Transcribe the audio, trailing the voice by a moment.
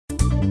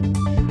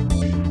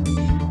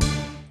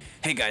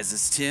Hey guys,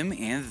 it's Tim,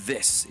 and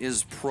this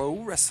is Pro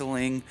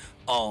Wrestling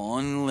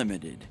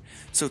Unlimited.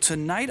 So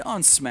tonight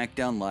on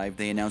SmackDown Live,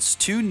 they announced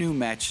two new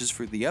matches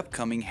for the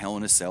upcoming Hell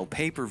in a Cell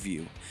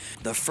pay-per-view.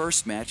 The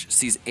first match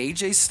sees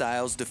AJ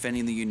Styles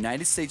defending the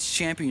United States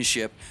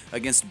Championship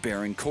against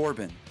Baron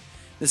Corbin.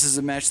 This is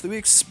a match that we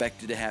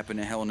expected to happen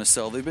at Hell in a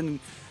Cell. They've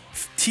been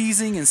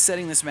teasing and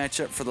setting this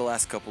match up for the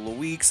last couple of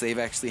weeks. They've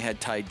actually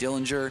had Ty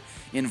Dillinger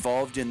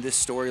involved in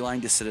this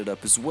storyline to set it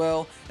up as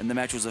well, and the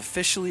match was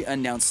officially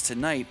announced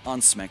tonight on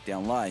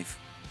SmackDown Live.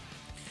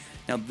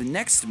 Now the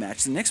next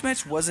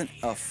match wasn't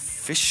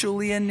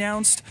officially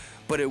announced,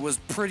 but it was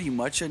pretty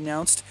much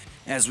announced,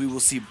 as we will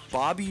see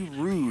Bobby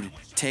Roode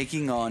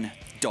taking on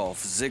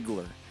Dolph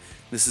Ziggler.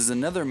 This is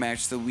another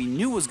match that we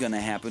knew was going to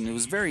happen. It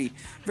was very,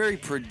 very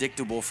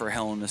predictable for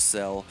Hell in a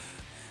Cell.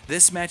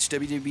 This match,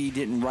 WWE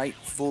didn't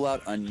full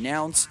out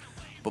announce,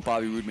 but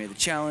Bobby Roode made the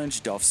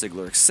challenge, Dolph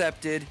Ziggler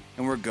accepted,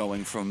 and we're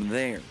going from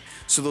there.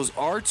 So those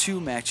are two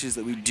matches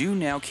that we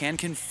can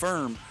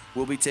confirm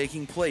will be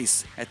taking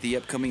place at the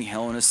upcoming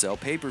Hell in a Cell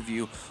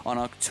pay-per-view on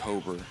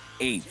October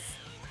 8th.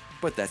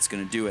 But that's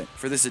going to do it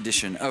for this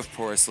edition of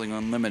Pro Wrestling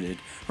Unlimited.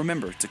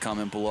 Remember to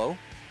comment below,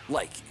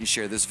 like and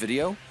share this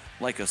video,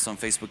 like us on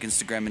Facebook,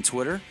 Instagram, and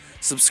Twitter,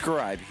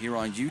 subscribe here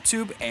on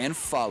YouTube, and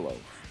follow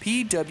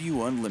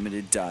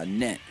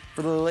PWUnlimited.net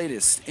for the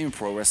latest in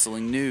pro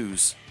wrestling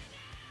news.